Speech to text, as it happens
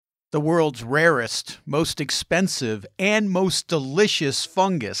The world's rarest, most expensive, and most delicious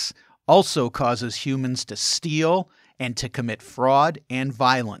fungus also causes humans to steal and to commit fraud and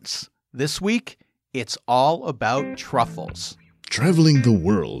violence. This week, it's all about truffles. Traveling the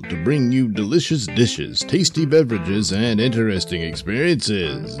world to bring you delicious dishes, tasty beverages, and interesting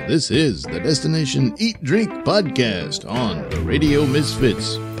experiences. This is the Destination Eat Drink podcast on the Radio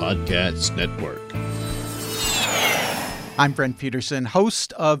Misfits Podcast Network. I'm Brent Peterson,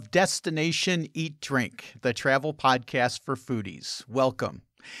 host of Destination Eat Drink, the travel podcast for foodies. Welcome.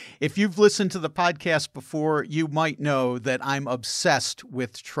 If you've listened to the podcast before, you might know that I'm obsessed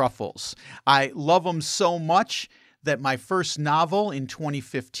with truffles. I love them so much that my first novel in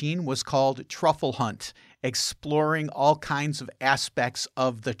 2015 was called Truffle Hunt, exploring all kinds of aspects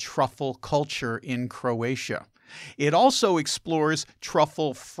of the truffle culture in Croatia. It also explores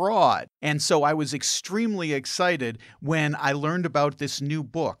truffle fraud, and so I was extremely excited when I learned about this new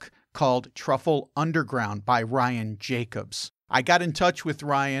book called Truffle Underground by Ryan Jacobs. I got in touch with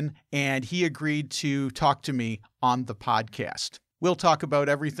Ryan, and he agreed to talk to me on the podcast. We'll talk about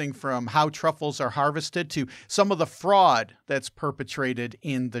everything from how truffles are harvested to some of the fraud that's perpetrated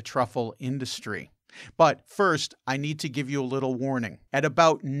in the truffle industry. But first, I need to give you a little warning. At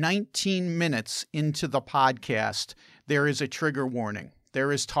about 19 minutes into the podcast, there is a trigger warning.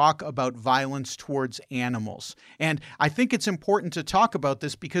 There is talk about violence towards animals. And I think it's important to talk about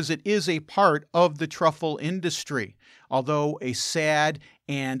this because it is a part of the truffle industry, although a sad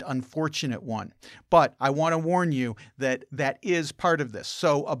and unfortunate one. But I want to warn you that that is part of this.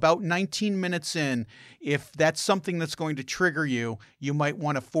 So about 19 minutes in, if that's something that's going to trigger you, you might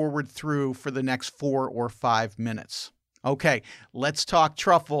want to forward through for the next 4 or 5 minutes. Okay, let's talk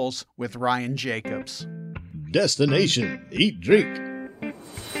truffles with Ryan Jacobs. Destination Eat Drink.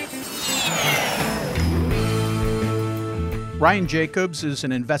 Ryan Jacobs is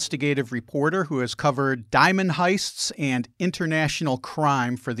an investigative reporter who has covered diamond heists and international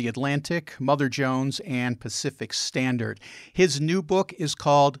crime for The Atlantic, Mother Jones, and Pacific Standard. His new book is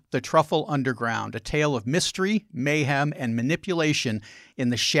called The Truffle Underground, a tale of mystery, mayhem, and manipulation in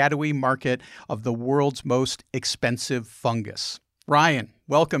the shadowy market of the world's most expensive fungus. Ryan,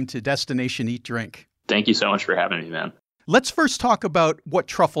 welcome to Destination Eat Drink. Thank you so much for having me, man. Let's first talk about what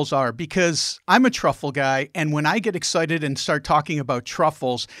truffles are, because I'm a truffle guy, and when I get excited and start talking about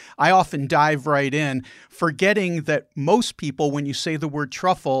truffles, I often dive right in, forgetting that most people, when you say the word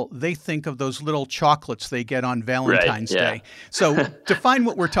truffle, they think of those little chocolates they get on Valentine's Day. So define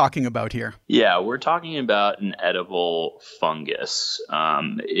what we're talking about here. Yeah, we're talking about an edible fungus.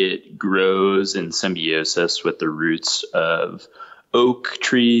 It grows in symbiosis with the roots of oak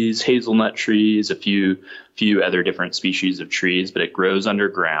trees, hazelnut trees, a few other different species of trees, but it grows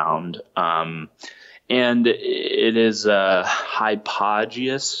underground. And it is a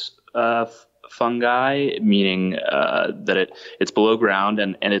hypogynous fungi, meaning that it's below ground,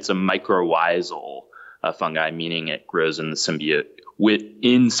 and it's a mycorrhizal fungi, meaning it grows in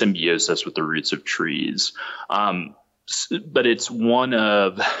in symbiosis with the roots of trees. But it's one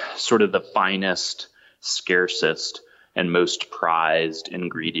of sort of the finest, scarcest, and most prized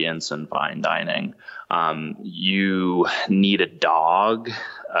ingredients in fine dining. You need a dog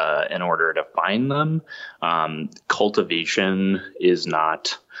in order to find them. Cultivation is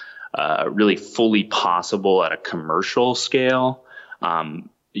not really fully possible at a commercial scale.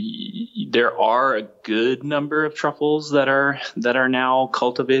 There are a good number of truffles that are now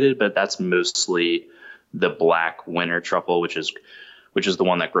cultivated, but that's mostly the black winter truffle, which is the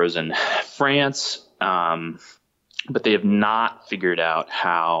one that grows in France. But they have not figured out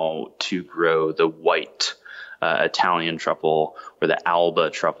how to grow the white Italian truffle, or the Alba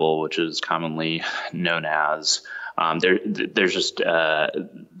truffle, which is commonly known as. There's just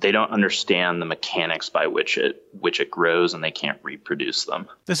they don't understand the mechanics by which it grows, and they can't reproduce them.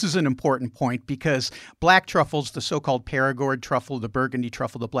 This is an important point because black truffles, the so-called Perigord truffle, the Burgundy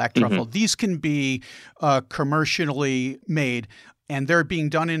truffle, the black truffle, these can be commercially made. And they're being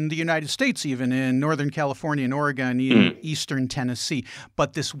done in the United States, even in Northern California and Oregon, in Eastern Tennessee.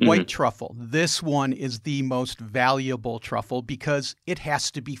 But this white truffle, this one is the most valuable truffle because it has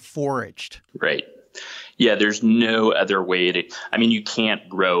to be foraged. Right. Yeah, there's no other way to, you can't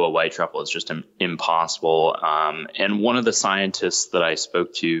grow a white truffle. It's just impossible. And one of the scientists that I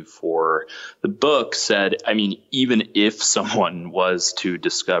spoke to for the book said, even if someone was to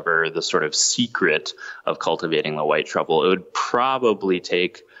discover the sort of secret of cultivating the white truffle, it would probably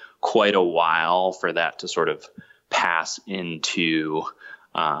take quite a while for that to sort of pass into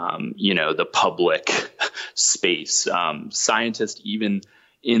the public space. Scientists even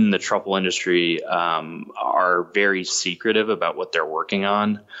in the truffle industry are very secretive about what they're working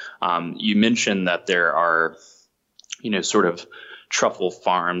on. You mentioned that there are, sort of truffle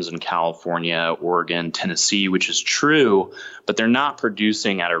farms in California, Oregon, Tennessee, which is true, but they're not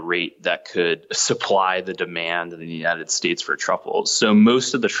producing at a rate that could supply the demand in the United States for truffles. So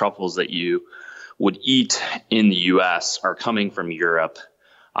most of the truffles that you would eat in the U.S. are coming from Europe.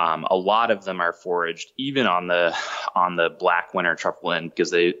 A lot of them are foraged even on the black winter truffle end,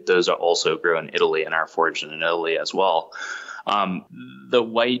 because those are also grown in Italy and are foraged in Italy as well. The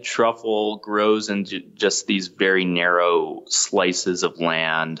white truffle grows in just these very narrow slices of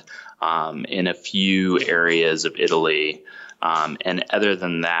land in a few areas of Italy. And other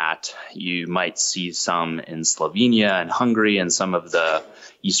than that, you might see some in Slovenia and Hungary and some of the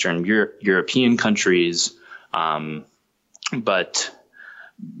Eastern European countries. But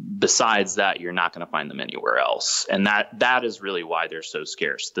besides that, you're not going to find them anywhere else. And that is really why they're so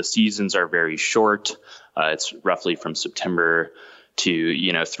scarce. The seasons are very short. It's roughly from September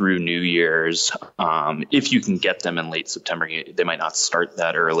to, through New Year's. If you can get them in late September, they might not start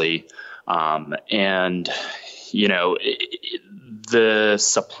that early. The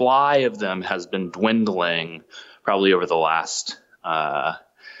supply of them has been dwindling probably over the last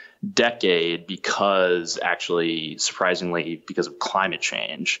decade surprisingly, because of climate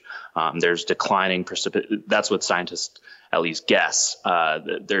change. There's declining that's what scientists at least guess.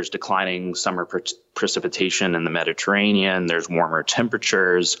 There's declining summer precipitation in the Mediterranean. There's warmer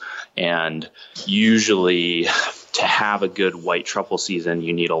temperatures. And usually to have a good white truffle season,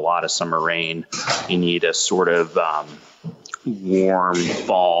 you need a lot of summer rain. You need a sort of warm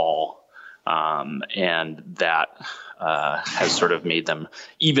fall. And that has sort of made them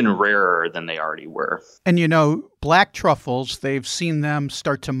even rarer than they already were. And black truffles, they've seen them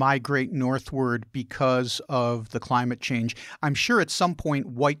start to migrate northward because of the climate change. I'm sure at some point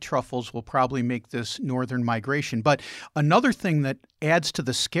white truffles will probably make this northern migration. But another thing that adds to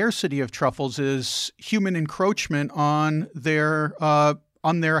the scarcity of truffles is human encroachment on their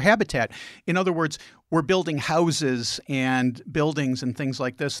habitat. In other words, we're building houses and buildings and things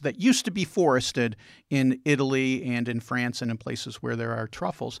like this that used to be forested in Italy and in France and in places where there are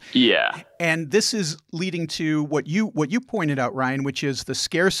truffles. Yeah. And this is leading to what you pointed out, Ryan, which is the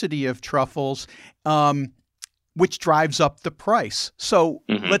scarcity of truffles, which drives up the price. So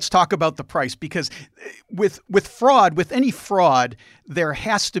let's talk about the price, because with any fraud, there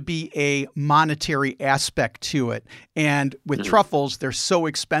has to be a monetary aspect to it. And with truffles, they're so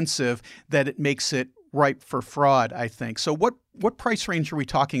expensive that it makes it ripe for fraud, I think. So what price range are we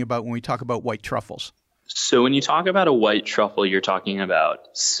talking about when we talk about white truffles? So when you talk about a white truffle, you're talking about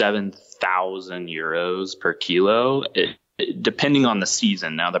 7,000 euros per kilo. Depending on the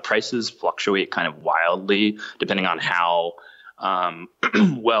season. Now, the prices fluctuate kind of wildly depending on how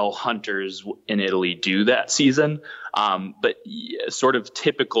well hunters in Italy do that season. But sort of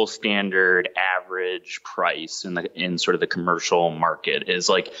typical standard average price in sort of the commercial market is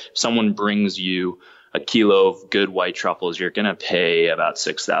like if someone brings you a kilo of good white truffles, you're going to pay about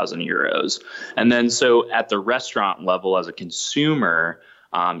 6,000 euros. And then so at the restaurant level as a consumer,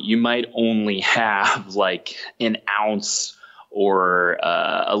 you might only have like an ounce or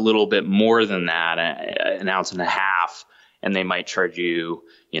a little bit more than that, an ounce and a half, and they might charge you,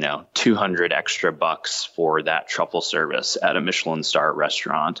 200 extra bucks for that truffle service at a Michelin star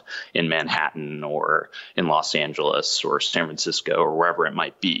restaurant in Manhattan or in Los Angeles or San Francisco or wherever it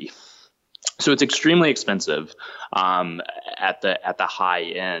might be. So it's extremely expensive at the high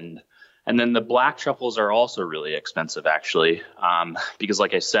end. And then the black truffles are also really expensive, actually, because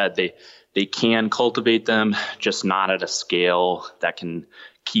like I said, they can cultivate them, just not at a scale that can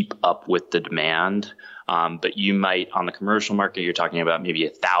keep up with the demand. But you might, on the commercial market, you're talking about maybe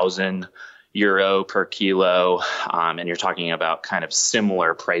 €1,000 per kilo. And you're talking about kind of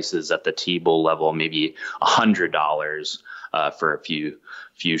similar prices at the table level, maybe $100 for a few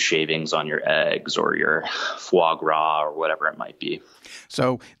shavings on your eggs or your foie gras or whatever it might be.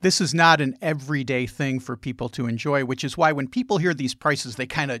 So this is not an everyday thing for people to enjoy, which is why when people hear these prices, they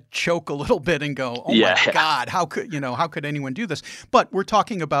kind of choke a little bit and go, "Oh my God, how could anyone do this?" But we're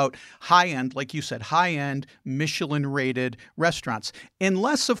talking about high-end, like you said, high-end Michelin-rated restaurants.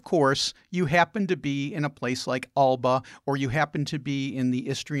 Unless, of course, you happen to be in a place like Alba or you happen to be in the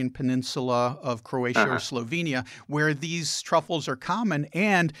Istrian Peninsula of Croatia or Slovenia, where these truffles are common.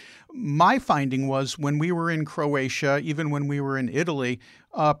 And my finding was when we were in Croatia, even when we were in Italy,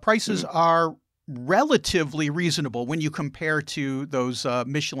 prices are relatively reasonable when you compare to those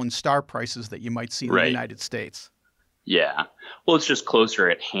Michelin star prices that you might see in the United States. Yeah. Well, it's just closer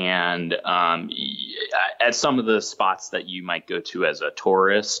at hand. At some of the spots that you might go to as a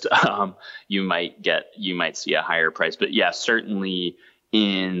tourist, you might see a higher price. But yeah, certainly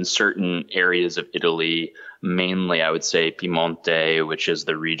in certain areas of Italy, mainly I would say Piemonte, which is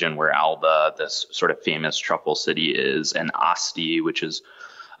the region where Alba, this sort of famous truffle city, is, and Asti, which is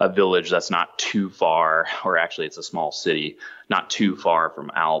a village that's not too far, or actually it's a small city, not too far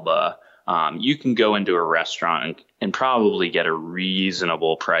from Alba. You can go into a restaurant and probably get a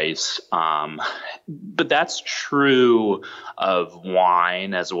reasonable price. But that's true of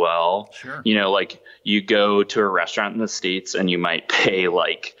wine as well. Sure. Like you go to a restaurant in the States and you might pay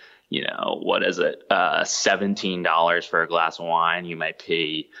like, what is it? $17 for a glass of wine. You might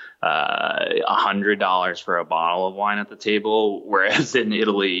pay $100 for a bottle of wine at the table. Whereas in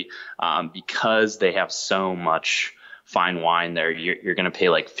Italy, because they have so much fine wine there, you're going to pay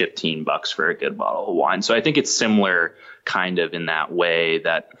like $15 for a good bottle of wine. So I think it's similar kind of in that way,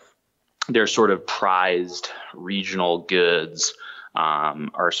 that they're sort of prized regional goods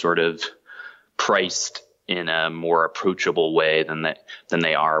are sort of priced in a more approachable way than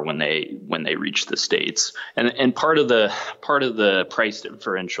they are when they reach the States. And part of the price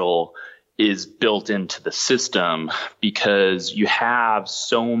differential is built into the system because you have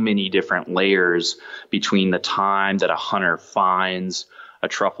so many different layers between the time that a hunter finds a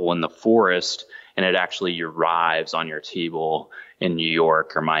truffle in the forest and it actually arrives on your table in New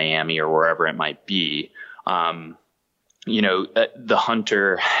York or Miami or wherever it might be. The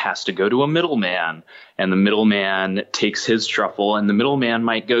hunter has to go to a middleman, and the middleman takes his truffle, and the middleman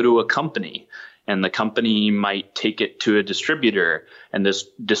might go to a company, and the company might take it to a distributor, and this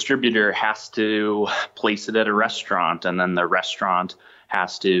distributor has to place it at a restaurant, and then the restaurant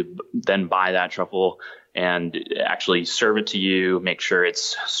has to then buy that truffle and actually serve it to you, make sure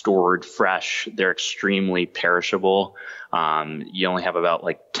it's stored fresh. They're extremely perishable. You only have about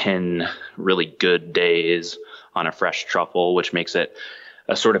like 10 really good days on a fresh truffle, which makes it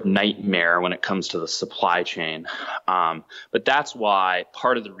a sort of nightmare when it comes to the supply chain. But that's why,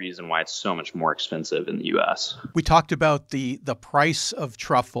 part of the reason why it's so much more expensive in the U.S. We talked about the price of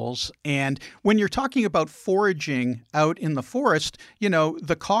truffles. And when you're talking about foraging out in the forest,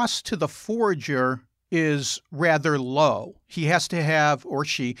 the cost to the forager is rather low. He has to have, or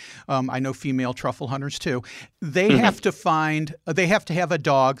she, I know female truffle hunters too, they have to have a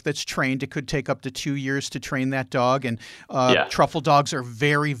dog that's trained. It could take up to 2 years to train that dog. And truffle dogs are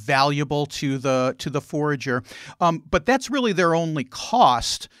very valuable to the forager. But that's really their only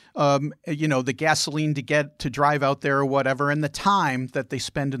cost. The gasoline to drive out there or whatever, and the time that they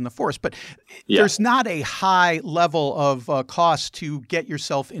spend in the forest. But there's not a high level of cost to get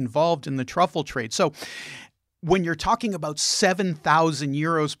yourself involved in the truffle trade. So when you're talking about 7,000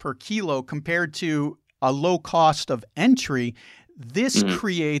 euros per kilo compared to a low cost of entry, this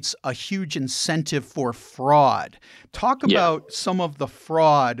creates a huge incentive for fraud. Talk about some of the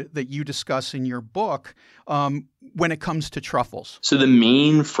fraud that you discuss in your book when it comes to truffles. So the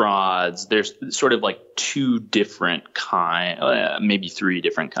main frauds, there's sort of like maybe three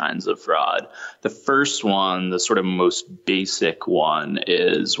different kinds of fraud. The first one, the sort of most basic one,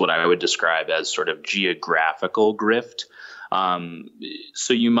 is what I would describe as sort of geographical grift.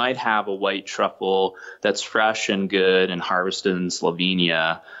 So you might have a white truffle that's fresh and good and harvested in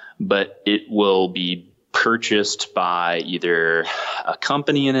Slovenia, but it will be purchased by either a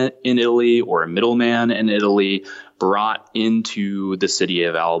company in Italy or a middleman in Italy, brought into the city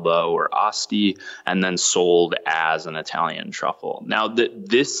of Alba or Asti, and then sold as an Italian truffle. Now,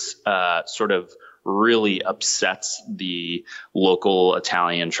 this sort of really upsets the local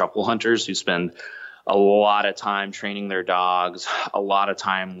Italian truffle hunters who spend a lot of time training their dogs, a lot of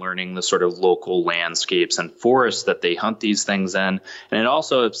time learning the sort of local landscapes and forests that they hunt these things in. And it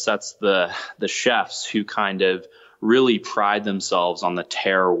also upsets the chefs who kind of really pride themselves on the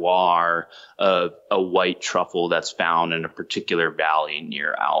terroir of a white truffle that's found in a particular valley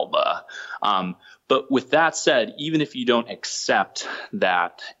near Alba. But with that said, even if you don't accept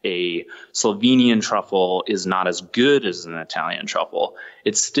that a Slovenian truffle is not as good as an Italian truffle,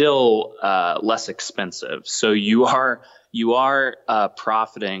 it's still less expensive. So you are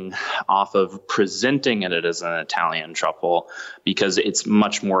profiting off of presenting it as an Italian truffle because it's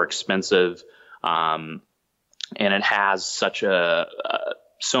much more expensive, and it has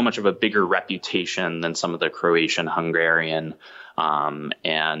so much of a bigger reputation than some of the Croatian, Hungarian,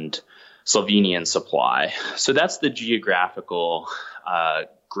 and Slovenian supply. So that's the geographical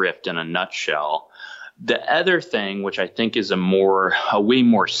grift in a nutshell. The other thing, which I think is a way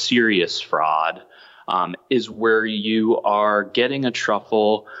more serious fraud, is where you are getting a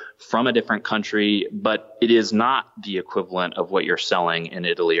truffle from a different country, but it is not the equivalent of what you're selling in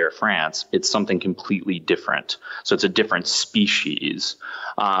Italy or France. It's something completely different. So it's a different species.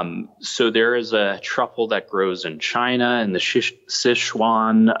 So there is a truffle that grows in China in the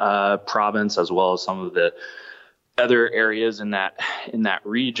Sichuan province, as well as some of the other areas in that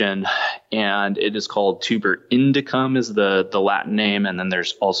region, and it is called Tuber indicum is the Latin name, and then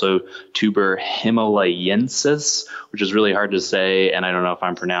there's also Tuber himalayensis, which is really hard to say, and I don't know if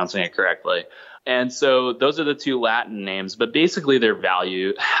I'm pronouncing it correctly. And so those are the two Latin names, but basically their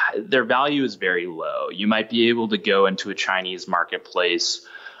value is very low. You might be able to go into a Chinese marketplace,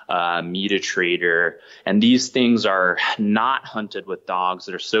 meet a trader, and these things are not hunted with dogs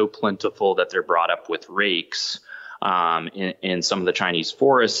that are so plentiful that they're brought up with rakes. In some of the Chinese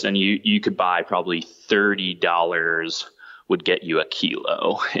forests, and you could buy probably $30 would get you a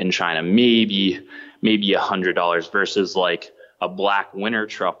kilo in China, maybe $100 versus like a black winter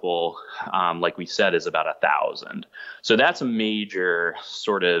truffle, like we said, is about $1,000. So that's a major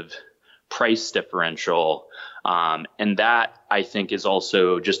sort of price differential. And that I think is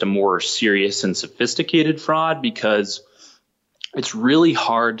also just a more serious and sophisticated fraud, because it's really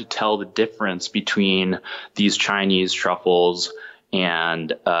hard to tell the difference between these Chinese truffles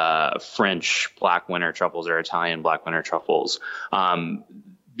and French black winter truffles or Italian black winter truffles,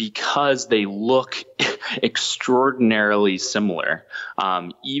 because they look extraordinarily similar.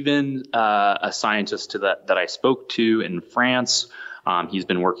 Even a scientist that I spoke to in France, he's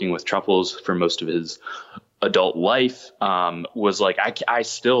been working with truffles for most of his adult life, was like, I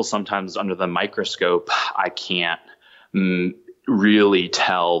still sometimes under the microscope, I can't really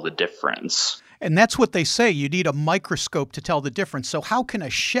tell the difference. And that's what they say. You need a microscope to tell the difference. So how can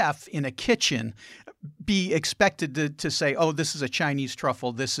a chef in a kitchen be expected to say, oh, this is a Chinese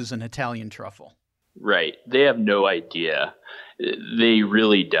truffle, this is an Italian truffle? Right. They have no idea. They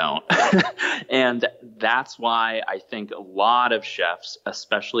really don't. And that's why I think a lot of chefs,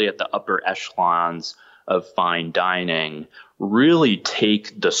 especially at the upper echelons of fine dining, really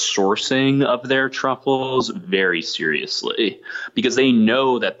take the sourcing of their truffles very seriously, because they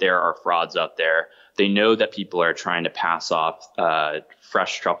know that there are frauds out there. They know that people are trying to pass off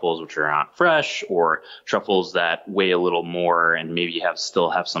fresh truffles which are not fresh, or truffles that weigh a little more and maybe still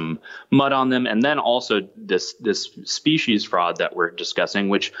have some mud on them. And then also this species fraud that we're discussing,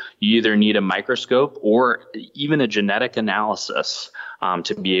 which you either need a microscope or even a genetic analysis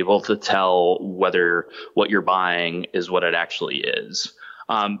to be able to tell whether what you're buying is what it actually is.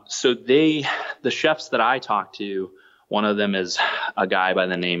 So the chefs that I talk to, one of them is a guy by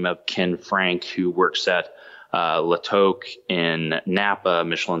the name of Ken Frank, who works at La Toque in Napa,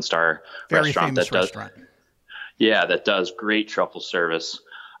 Michelin star restaurant that does great truffle service.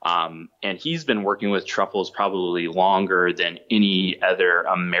 And he's been working with truffles probably longer than any other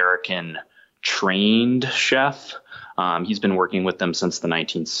American trained chef. He's been working with them since the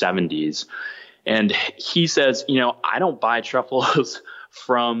 1970s. And he says, I don't buy truffles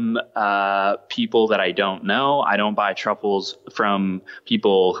from people that I don't know. I don't buy truffles from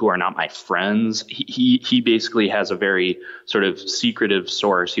people who are not my friends. He basically has a very sort of secretive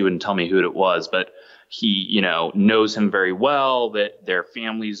source. He wouldn't tell me who it was, but he, knows him very well, that their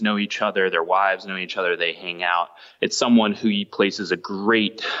families know each other, their wives know each other, they hang out. It's someone who he places a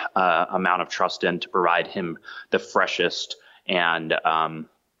great amount of trust in to provide him the freshest and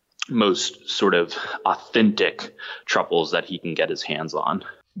most sort of authentic truffles that he can get his hands on.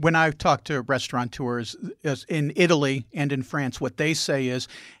 When I talk to restaurateurs in Italy and in France, what they say is,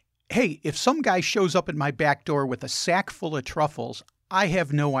 hey, if some guy shows up at my back door with a sack full of truffles, I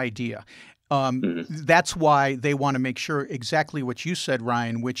have no idea. That's why they want to make sure exactly what you said,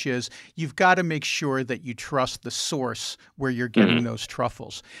 Ryan, which is you've got to make sure that you trust the source where you're getting those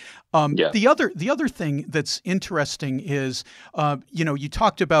truffles. The other thing that's interesting is, you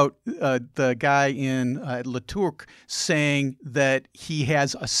talked about the guy in La Toque saying that he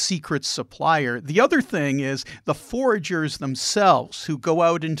has a secret supplier. The other thing is the foragers themselves who go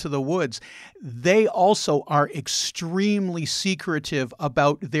out into the woods. They also are extremely secretive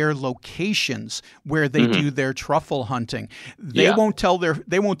about their locations where they do their truffle hunting. They won't tell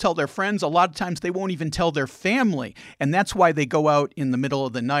their friends. A lot of times they won't even tell their family, and that's why they go out in the middle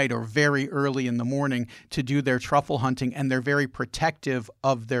of the night or very early in the morning to do their truffle hunting, and they're very protective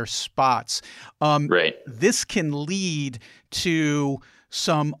of their spots. Right. This can lead to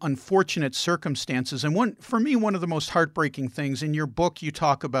some unfortunate circumstances. And for me, one of the most heartbreaking things, in your book you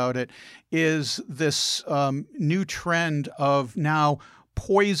talk about it, is this new trend of now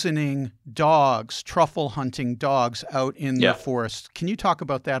poisoning dogs, truffle hunting dogs out in the forest. Can you talk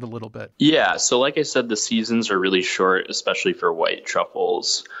about that a little bit? Yeah. So like I said, the seasons are really short, especially for white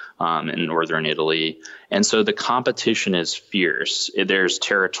truffles in northern Italy. And so the competition is fierce. There's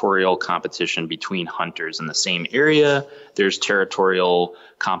territorial competition between hunters in the same area. There's territorial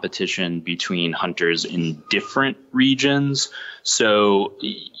competition between hunters in different regions. So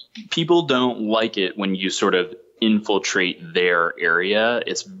people don't like it when you sort of infiltrate their area.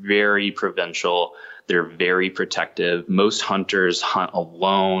 It's very provincial. They're very protective. Most hunters hunt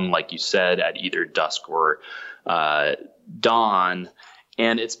alone, like you said, at either dusk or dawn.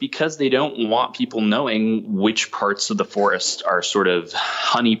 And it's because they don't want people knowing which parts of the forest are sort of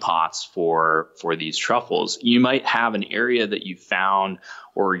honeypots for these truffles. You might have an area that you found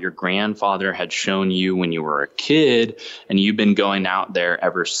or your grandfather had shown you when you were a kid, and you've been going out there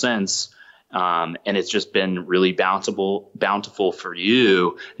ever since. And it's just been really bountiful for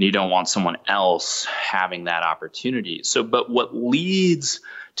you, and you don't want someone else having that opportunity. So, but what leads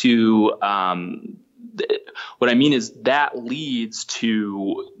to what I mean is that leads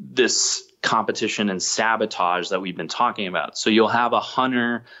to this competition and sabotage that we've been talking about. So you'll have a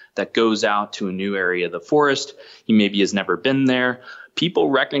hunter that goes out to a new area of the forest. He maybe has never been there. People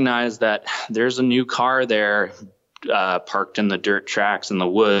recognize that there's a new car there parked in the dirt tracks in the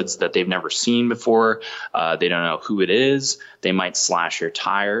woods that they've never seen before. They don't know who it is. They might slash your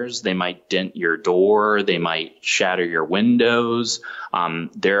tires. They might dent your door. They might shatter your windows.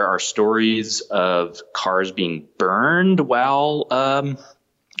 There are stories of cars being burned while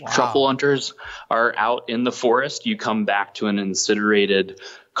truffle hunters are out in the forest. You come back to an incinerated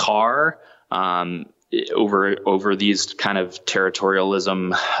car over these kind of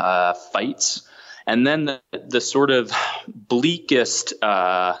territorialism fights. And then the sort of bleakest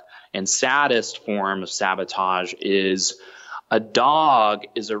and saddest form of sabotage is a dog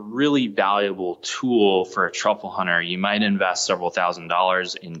is a really valuable tool for a truffle hunter. You might invest several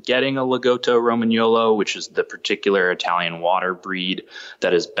 $1,000s in getting a Lagotto Romagnolo, which is the particular Italian water breed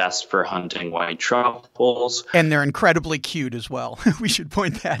that is best for hunting white truffles. And they're incredibly cute as well. We should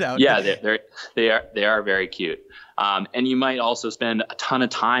point that out. Yeah, they are very cute. And you might also spend a ton of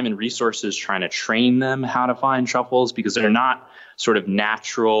time and resources trying to train them how to find truffles, because they're not sort of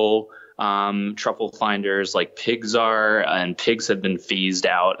natural truffle finders like pigs are, and pigs have been phased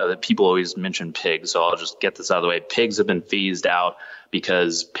out. People always mention pigs, so I'll just get this out of the way. Pigs have been phased out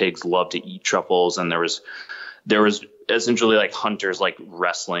because pigs love to eat truffles, and there was essentially like hunters like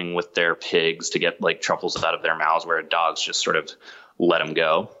wrestling with their pigs to get like truffles out of their mouths, where dogs just sort of let them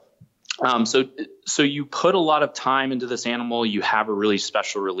go. So you put a lot of time into this animal. You have a really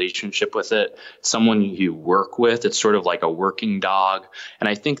special relationship with it. It's someone you work with. It's sort of like a working dog. And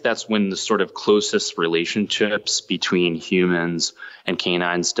I think that's when the sort of closest relationships between humans and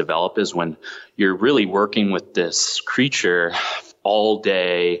canines develop, is when you're really working with this creature all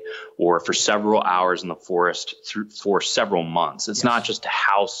day or for several hours in the forest for several months. It's not just a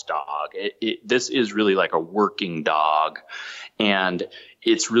house dog. This is really like a working dog. And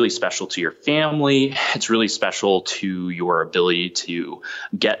it's really special to your family. It's really special to your ability to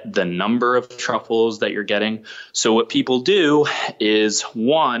get the number of truffles that you're getting. So what people do is,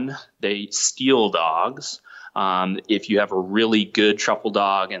 one, they steal dogs. If you have a really good truffle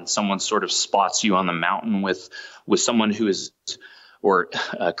dog and someone sort of spots you on the mountain with someone who is, or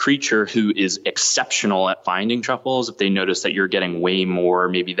a creature who is exceptional at finding truffles, if they notice that you're getting way more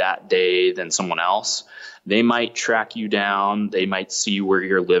maybe that day than someone else, they might track you down. They might see where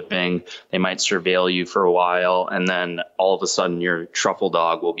you're living. They might surveil you for a while. And then all of a sudden your truffle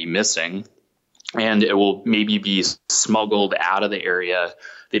dog will be missing, and it will maybe be smuggled out of the area.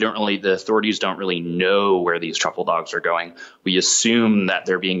 The authorities don't really know where these truffle dogs are going. We assume that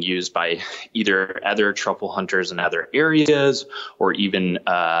they're being used by either other truffle hunters in other areas, or even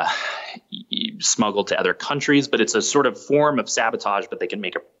smuggled to other countries. But it's a sort of form of sabotage, but they can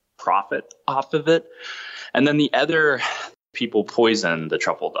make a profit off of it. And then the other people poison the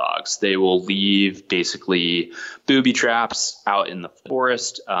truffle dogs. They will leave basically booby traps out in the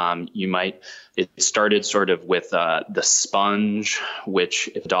forest. It started sort of with the sponge, which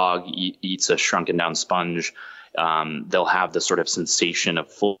if a dog eats a shrunken down sponge, they'll have the sort of sensation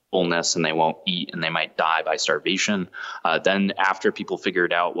of fullness and they won't eat and they might die by starvation. Then after people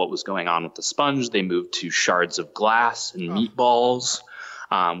figured out what was going on with the sponge, they moved to shards of glass and meatballs.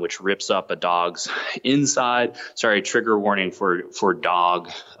 Which rips up a dog's inside. Sorry, trigger warning for dog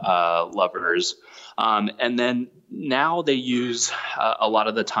lovers. And then now they use a lot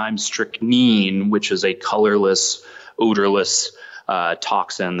of the time strychnine, which is a colorless, odorless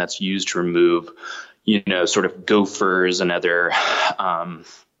toxin that's used to remove sort of gophers and other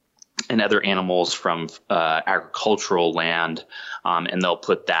animals from agricultural land, and they'll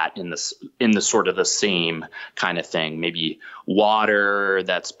put that in the sort of the same kind of thing. Maybe water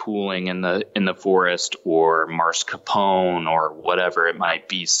that's pooling in the forest, or mascarpone, or whatever it might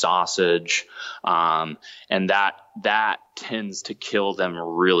be, sausage, and that tends to kill them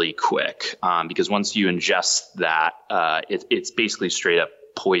really quick, because once you ingest that, it's basically straight up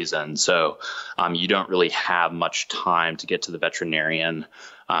poison. So you don't really have much time to get to the veterinarian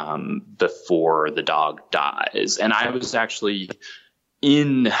before the dog dies. And I was actually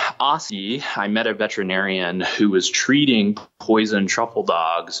in Aussie. I met a veterinarian who was treating poisoned truffle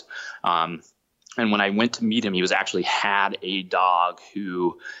dogs. And when I went to meet him, he was actually had a dog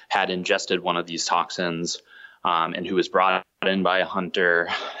who had ingested one of these toxins, and who was brought in by a hunter,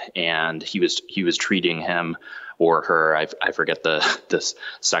 and he was treating him or her. I forget the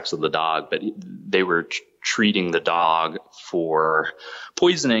sex of the dog, but they were treating the dog for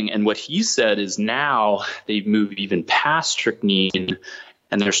poisoning. And what he said is now they've moved even past strychnine,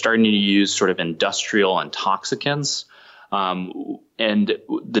 and they're starting to use sort of industrial intoxicants. And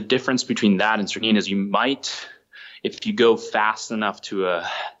the difference between that and strychnine is you might, if you go fast enough to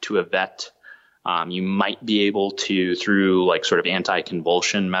a vet, you might be able to, through like sort of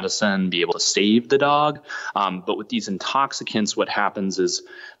anti-convulsion medicine, be able to save the dog. But with these intoxicants, what happens is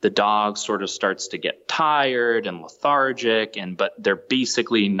the dog sort of starts to get tired and lethargic, but they're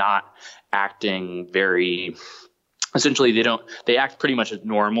basically not acting very. Essentially, they act pretty much as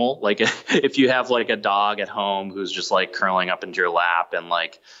normal. Like if you have like a dog at home who's just like curling up into your lap and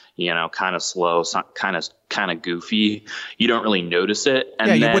like, kind of slow, kind of goofy, you don't really notice it.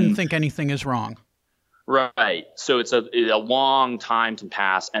 And you wouldn't think anything is wrong. Right. So it's a long time to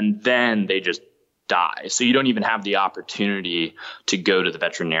pass, and then they just die. So you don't even have the opportunity to go to the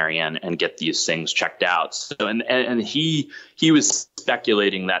veterinarian and get these things checked out. So, and he was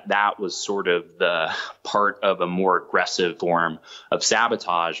speculating that was sort of the part of a more aggressive form of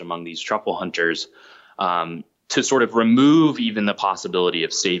sabotage among these truffle hunters, to sort of remove even the possibility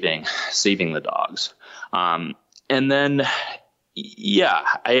of saving the dogs. And then,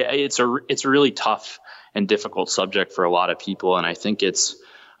 it's a really tough and difficult subject for a lot of people. And I think it's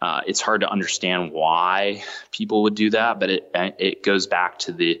hard to understand why people would do that, but it goes back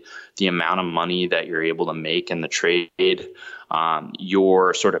to the amount of money that you're able to make in the trade,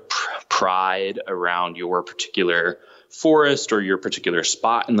 your sort of pride around your particular forest or your particular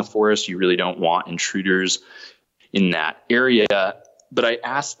spot in the forest. You really don't want intruders in that area. But I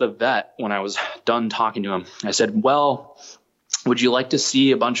asked the vet when I was done talking to him, I said, well, would you like to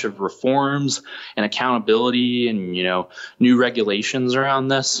see a bunch of reforms and accountability and, new regulations around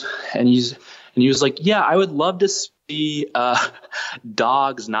this? And he was like, yeah, I would love to see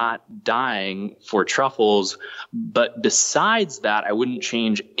dogs not dying for truffles. But besides that, I wouldn't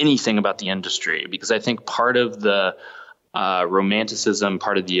change anything about the industry, because I think part of the romanticism,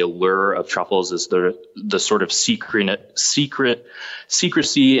 part of the allure of truffles is the sort of secrecy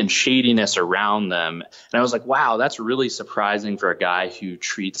and shadiness around them. And I was like, wow, that's really surprising for a guy who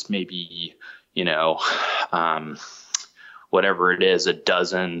treats maybe, whatever it is, a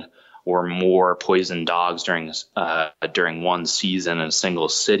dozen or more poisoned dogs during one season in a single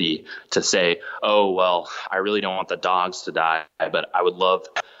city, to say, oh, well, I really don't want the dogs to die, but I would love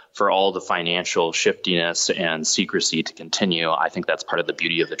for all the financial shiftiness and secrecy to continue. I think that's part of the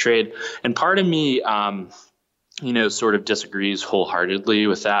beauty of the trade. And part of me, sort of disagrees wholeheartedly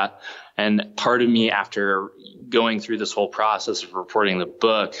with that. And part of me, after going through this whole process of reporting the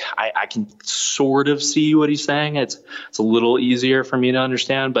book, I can sort of see what he's saying. It's a little easier for me to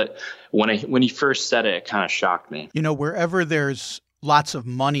understand. But when he first said it, it kind of shocked me. Wherever there's lots of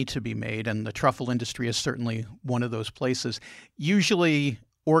money to be made, and the truffle industry is certainly one of those places, usually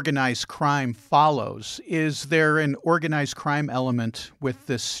organized crime follows. Is there an organized crime element with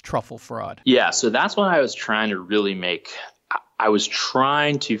this truffle fraud? Yeah, so that's what I was trying to really make. I was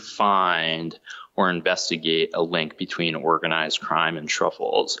trying to find or investigate a link between organized crime and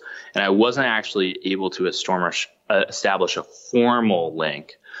truffles, and I wasn't actually able to establish a formal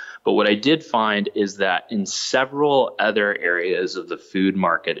link. But what I did find is that in several other areas of the food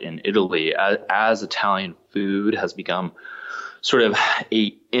market in Italy, as Italian food has become sort of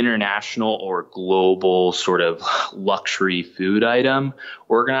a international or global sort of luxury food item,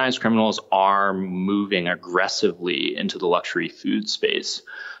 organized criminals are moving aggressively into the luxury food space.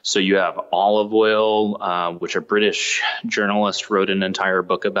 So you have olive oil, which a British journalist wrote an entire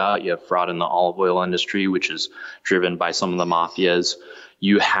book about. You have fraud in the olive oil industry, which is driven by some of the mafias.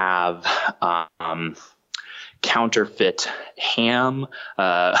 You have counterfeit ham,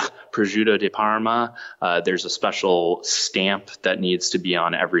 prosciutto di Parma. There's a special stamp that needs to be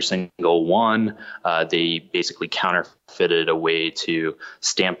on every single one. They basically counterfeited a way to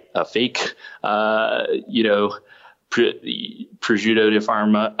stamp a fake, prosciutto di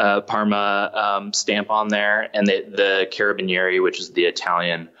Parma stamp on there. And the Carabinieri, which is the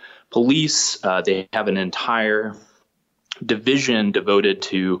Italian police, they have an entire division devoted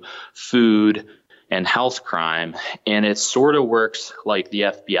to food and health crime. And it sort of works like the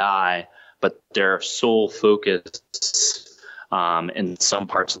FBI, but their sole focus in some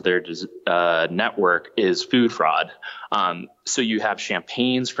parts of their network is food fraud. So you have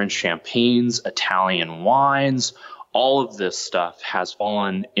champagnes, French champagnes, Italian wines. All of this stuff has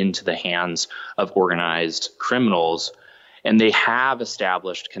fallen into the hands of organized criminals, and they have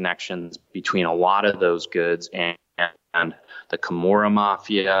established connections between a lot of those goods and the Camorra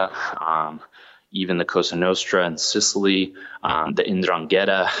Mafia, even the Cosa Nostra in Sicily, the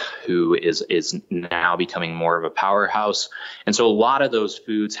 'Ndrangheta, who is now becoming more of a powerhouse. And so a lot of those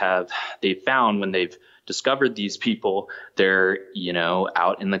foods they found when they've discovered these people, they're,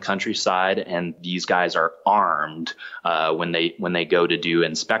 out in the countryside, and these guys are armed. When they go to do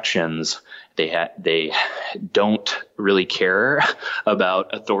inspections, they don't really care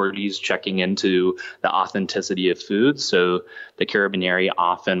about authorities checking into the authenticity of food. So the Carabinieri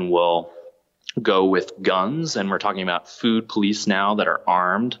often will go with guns, and we're talking about food police now that are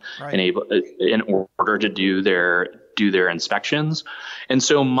armed and able in order to do their inspections. And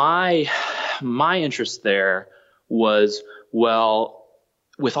so my interest there was, well,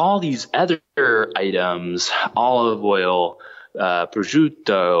 with all these other items, olive oil,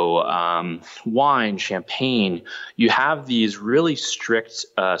 prosciutto, wine, champagne, you have these really strict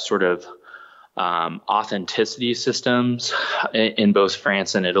sort of authenticity systems in both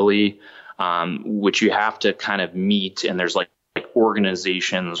France and Italy, which you have to kind of meet, and there's like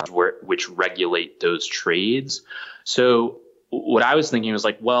organizations which regulate those trades. So what I was thinking was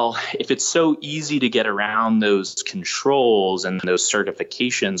like, well, if it's so easy to get around those controls and those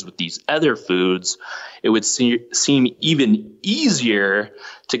certifications with these other foods, it would seem even easier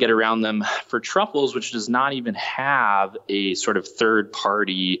to get around them for truffles, which does not even have a sort of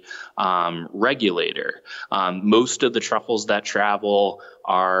third-party regulator. Most of the truffles that travel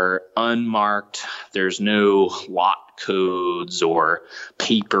are unmarked. There's no lot codes or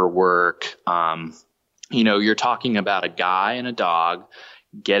paperwork. You're talking about a guy and a dog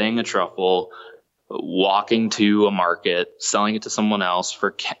getting a truffle, walking to a market, selling it to someone else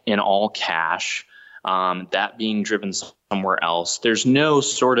in all cash, that being driven somewhere else. There's no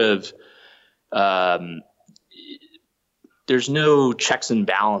sort of there's no checks and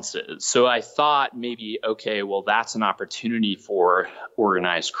balances. So I thought maybe, okay, well, that's an opportunity for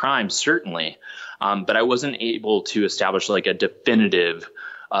organized crime, certainly. But I wasn't able to establish like a definitive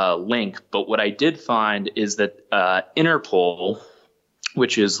link. But what I did find is that Interpol,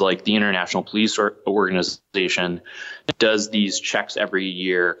 which is like the international police organization, does these checks every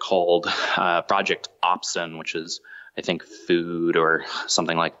year called Project Opson, which is, I think, food or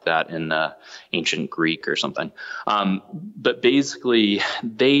something like that in ancient Greek or something. But basically,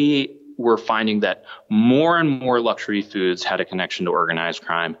 they were finding that more and more luxury foods had a connection to organized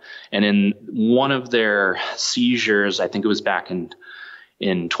crime. And in one of their seizures, I think it was back in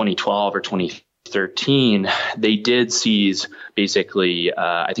 2012 or 2013, they did seize basically,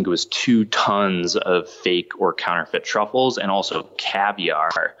 I think it was 2 tons of fake or counterfeit truffles and also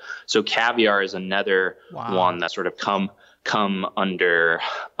caviar. So caviar is another one that sort of come under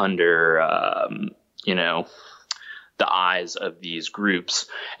the eyes of these groups.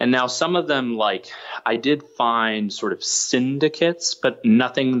 And now some of them, like, I did find sort of syndicates, but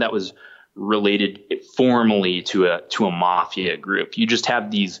nothing that was related formally to a mafia group. You just have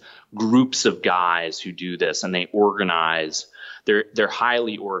these groups of guys who do this, and they organize. They're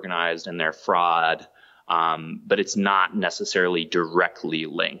highly organized in their fraud, but it's not necessarily directly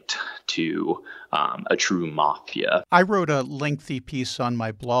linked to a true mafia. I wrote a lengthy piece on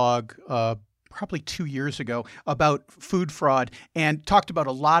my blog probably 2 years ago about food fraud and talked about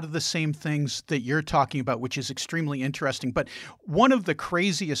a lot of the same things that you're talking about, which is extremely interesting. But one of the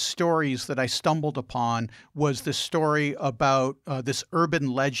craziest stories that I stumbled upon was this story about this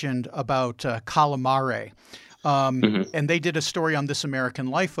urban legend about calamari. And they did a story on This American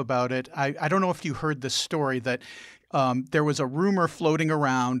Life about it. I don't know if you heard this story that there was a rumor floating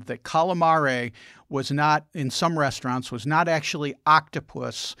around that calamari was not, in some restaurants, was not actually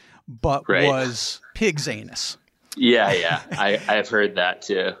octopus, but was pig's anus. Yeah. I've heard that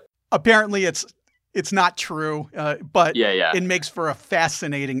too. Apparently it's It's not true, but Yeah. it makes for a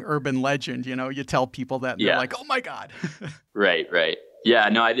fascinating urban legend. You tell people that and they're like, oh my God. Right. Yeah,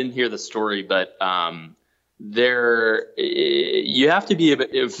 no, I didn't hear the story, but you have to be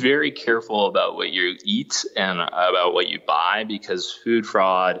very careful about what you eat and about what you buy, because food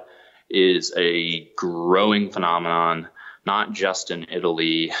fraud is a growing phenomenon, not just in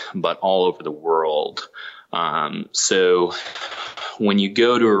Italy, but all over the world. So when you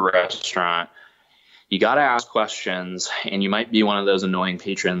go to a restaurant, you got to ask questions, and you might be one of those annoying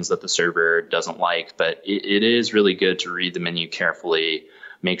patrons that the server doesn't like, but it is really good to read the menu carefully,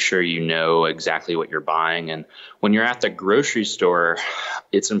 make sure you know exactly what you're buying. And when you're at the grocery store,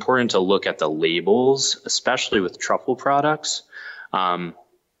 it's important to look at the labels, especially with truffle products.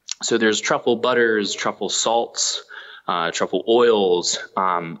 So there's truffle butters, truffle salts, truffle oils.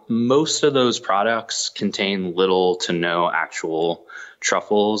 Most of those products contain little to no actual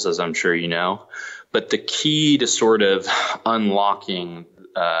truffles, as I'm sure you know. But the key to sort of unlocking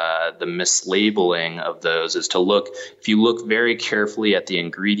the mislabeling of those is to if you look very carefully at the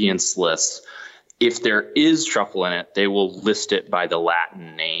ingredients list, if there is truffle in it, they will list it by the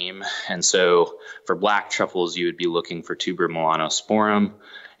Latin name. And so for black truffles, you would be looking for tuber melanosporum.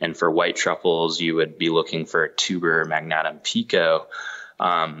 And for white truffles, you would be looking for tuber magnatum pico.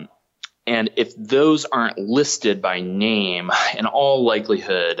 And if those aren't listed by name, in all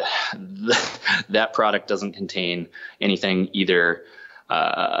likelihood, that product doesn't contain anything either.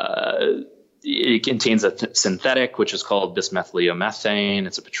 It contains a synthetic, which is called bismethyliomethane.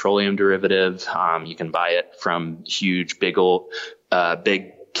 It's a petroleum derivative. You can buy it from huge, big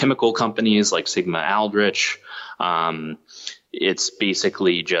chemical companies like Sigma Aldrich. It's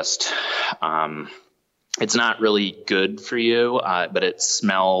basically just, it's not really good for you, but it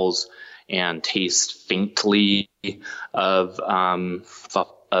smells and tastes faintly of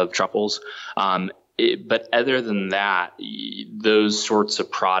truffles. But other than that, those sorts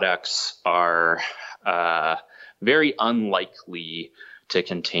of products are very unlikely to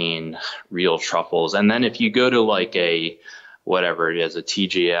contain real truffles. And then if you go to like whatever it is, a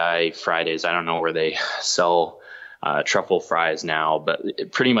TGI Fridays, I don't know where they sell truffle fries now,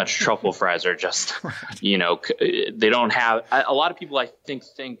 but pretty much truffle fries are just, they don't have, a lot of people I think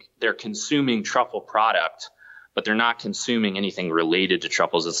they're consuming truffle product, but they're not consuming anything related to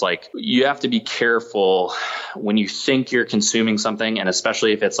truffles. It's like, you have to be careful when you think you're consuming something, and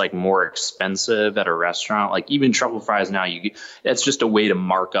especially if it's like more expensive at a restaurant, like even truffle fries now, it's just a way to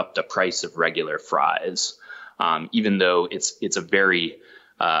mark up the price of regular fries. Even though it's a very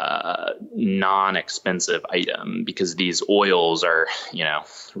non-expensive item, because these oils are,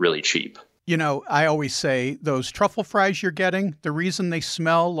 really cheap. I always say those truffle fries you're getting, the reason they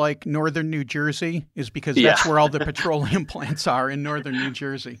smell like northern New Jersey is because that's where all the petroleum plants are, in northern New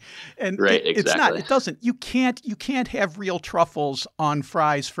Jersey. And right, exactly. You can't have real truffles on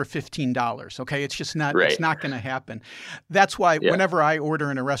fries for $15. Okay. It's just not, It's not going to happen. That's why whenever I order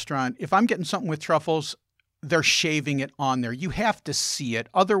in a restaurant, if I'm getting something with truffles, they're shaving it on there. You have to see it.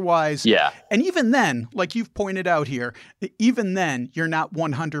 Otherwise, and even then, like you've pointed out here, even then, you're not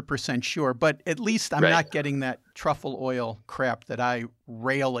 100% sure. But at least I'm not getting that truffle oil crap that I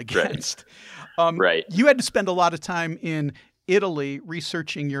rail against. Right. You had to spend a lot of time in Italy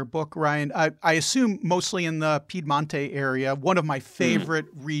researching your book, Ryan. I assume mostly in the Piedmonte area, one of my favorite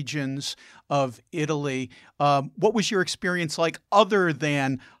regions of Italy. What was your experience like other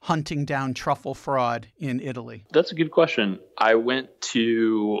than hunting down truffle fraud in Italy? That's a good question. I went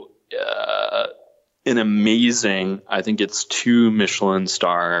to an amazing, I think it's 2 Michelin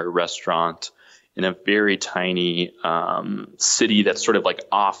star restaurant in a very tiny city that's sort of like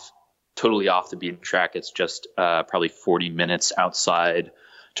totally off the beaten track. It's just probably 40 minutes outside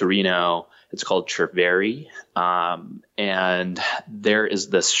Torino. It's called Treveri. And there is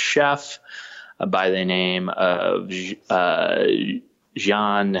this chef by the name of Gian,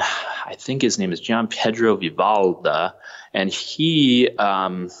 I think his name is Gian Pedro Vivalda. And he,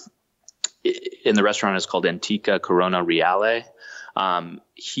 in the restaurant, is called Antica Corona Reale.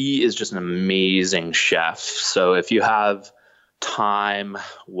 He is just an amazing chef. So if you have time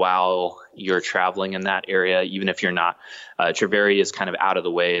while you're traveling in that area, even if you're not, Treveri is kind of out of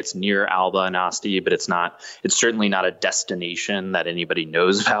the way. It's near Alba and Asti, but it's certainly not a destination that anybody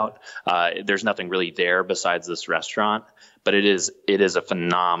knows about. There's nothing really there besides this restaurant, but it is a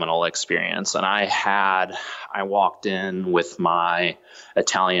phenomenal experience. And I walked in with my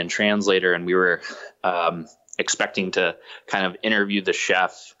Italian translator, and we were expecting to kind of interview the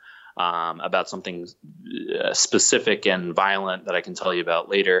chef about something specific and violent that I can tell you about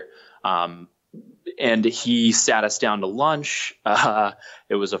later. and he sat us down to lunch.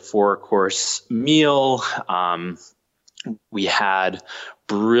 It was a 4-course meal. We had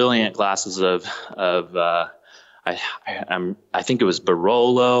brilliant glasses of I think it was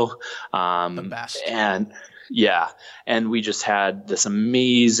Barolo. The best. And we just had this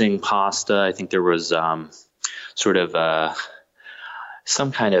amazing pasta. I think there was sort of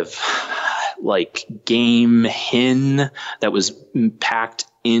some kind of like game hen that was packed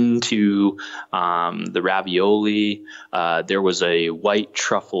into the ravioli. There was a white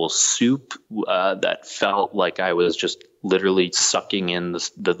truffle soup that felt like I was just literally sucking in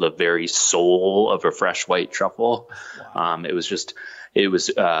the very soul of a fresh white truffle. Wow. It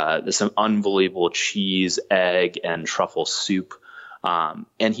was this unbelievable cheese, egg, and truffle soup.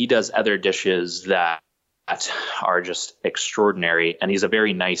 And he does other dishes that are just extraordinary. And he's a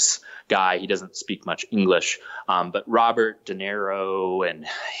very nice guy. He doesn't speak much English. But Robert De Niro and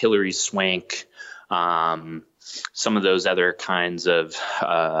Hilary Swank, some of those other kinds of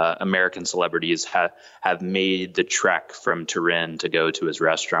American celebrities have made the trek from Turin to go to his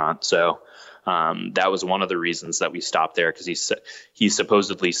restaurant. So that was one of the reasons that we stopped there, because he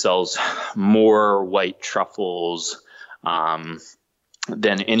supposedly sells more white truffles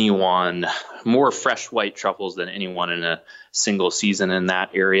than anyone, more fresh white truffles than anyone in a single season in that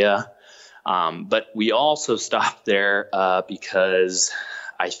area. But we also stopped there because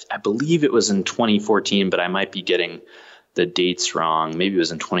I believe it was in 2014, but I might be getting the dates wrong. Maybe it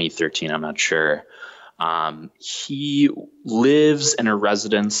was in 2013. I'm not sure. He lives in a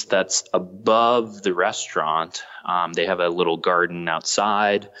residence that's above the restaurant. They have a little garden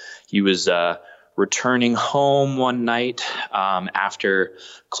outside. He was returning home one night after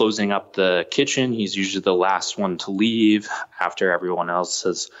closing up the kitchen. He's usually the last one to leave after everyone else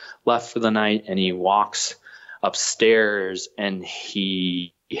has left for the night, and he walks upstairs and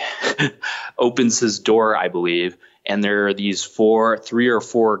he opens his door, I believe, and there are these 3 or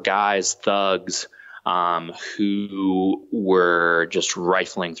 4 guys, thugs, who were just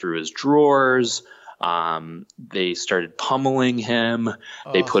rifling through his drawers. They started pummeling him.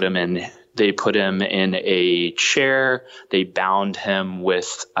 Oh. They put him in a chair. They bound him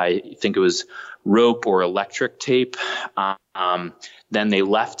with, I think it was rope or electric tape. Then they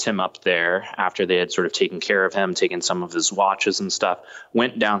left him up there after they had sort of taken care of him, taken some of his watches and stuff,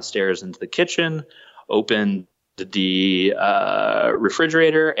 went downstairs into the kitchen, opened the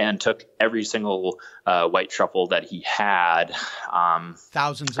refrigerator, and took every single white truffle that he had.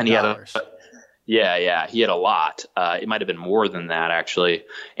 Thousands of dollars. Yeah. He had a lot. It might have been more than that, actually.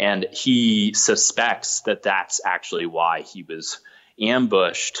 And he suspects that that's actually why he was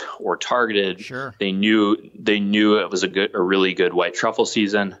ambushed or targeted. Sure. They knew it was a really good white truffle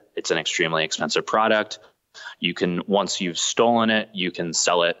season. It's an extremely expensive product. Once you've stolen it, you can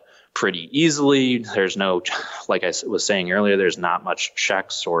sell it pretty easily. There's no, like I was saying earlier, there's not much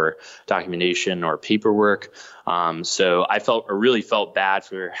checks or documentation or paperwork. So I really felt bad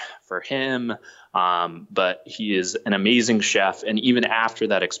for him. But he is an amazing chef. And even after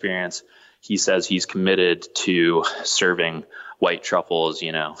that experience, he says he's committed to serving white truffles,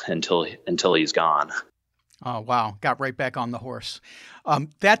 until he's gone. Oh, wow. Got right back on the horse.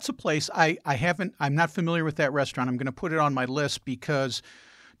 That's a place I'm not familiar with that restaurant. I'm going to put it on my list because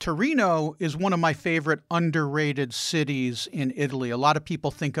Torino is one of my favorite underrated cities in Italy. A lot of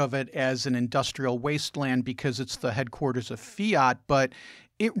people think of it as an industrial wasteland because it's the headquarters of Fiat, but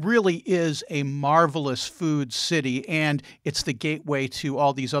it really is a marvelous food city, and it's the gateway to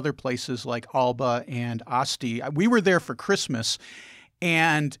all these other places like Alba and Asti. We were there for Christmas,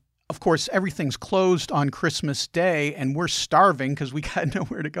 and of course, everything's closed on Christmas Day, and we're starving because we got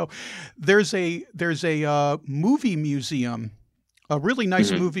nowhere to go. There's a movie museum, a really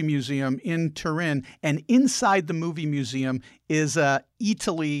nice movie museum in Turin, and inside the movie museum is a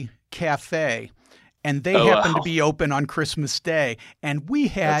Italy cafe. And they happen to be open on Christmas Day. And we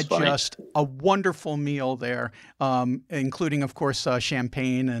had just a wonderful meal there, including, of course,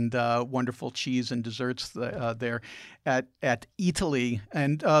 champagne and wonderful cheese and desserts there at Italy.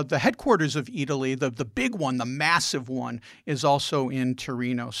 And the headquarters of Italy, the big one, the massive one, is also in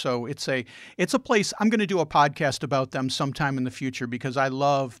Torino. So it's a place. I'm going to do a podcast about them sometime in the future because I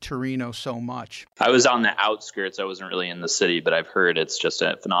love Torino so much. I was on the outskirts. I wasn't really in the city, but I've heard it's just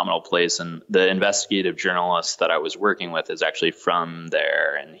a phenomenal place. And the investigators investigative journalist that I was working with is actually from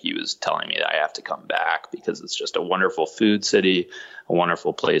there, and he was telling me that I have to come back because it's just a wonderful food city, a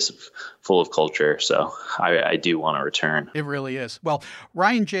wonderful place full of culture. So I do want to return. It really is. Well,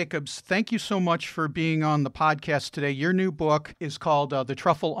 Ryan Jacobs, thank you so much for being on the podcast today. Your new book is called The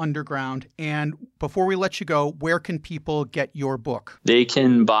Truffle Underground. And before we let you go, where can people get your book? They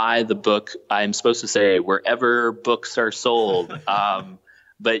can buy the book, I'm supposed to say, wherever books are sold.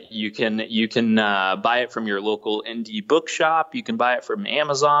 But you can buy it from your local indie bookshop. You can buy it from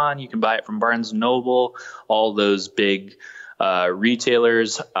Amazon. You can buy it from Barnes & Noble, all those big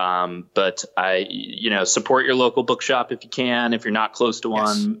retailers. But support your local bookshop if you can. If you're not close to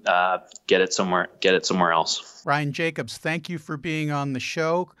one, get it somewhere else. Ryan Jacobs, thank you for being on the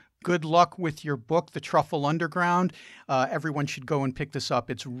show. Good luck with your book, The Truffle Underground. Everyone should go and pick this up.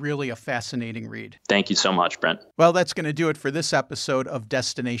 It's really a fascinating read. Thank you so much, Brent. Well, that's going to do it for this episode of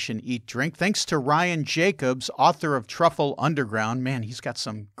Destination Eat Drink. Thanks to Ryan Jacobs, author of Truffle Underground. Man, he's got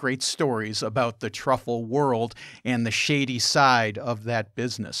some great stories about the truffle world and the shady side of that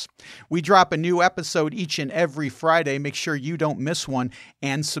business. We drop a new episode each and every Friday. Make sure you don't miss one,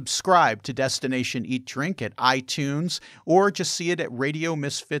 and subscribe to Destination Eat Drink at iTunes, or just see it at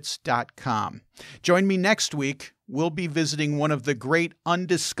RadioMisfits.com. Join me next week. We'll be visiting one of the great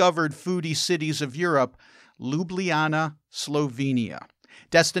undiscovered foodie cities of Europe, Ljubljana, Slovenia.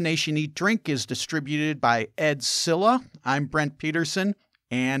 Destination Eat Drink is distributed by Ed Silla. I'm Brent Peterson,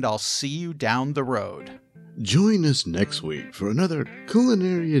 and I'll see you down the road. Join us next week for another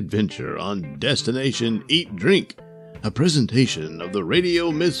culinary adventure on Destination Eat Drink, a presentation of the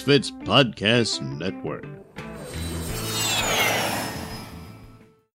Radio Misfits Podcast Network.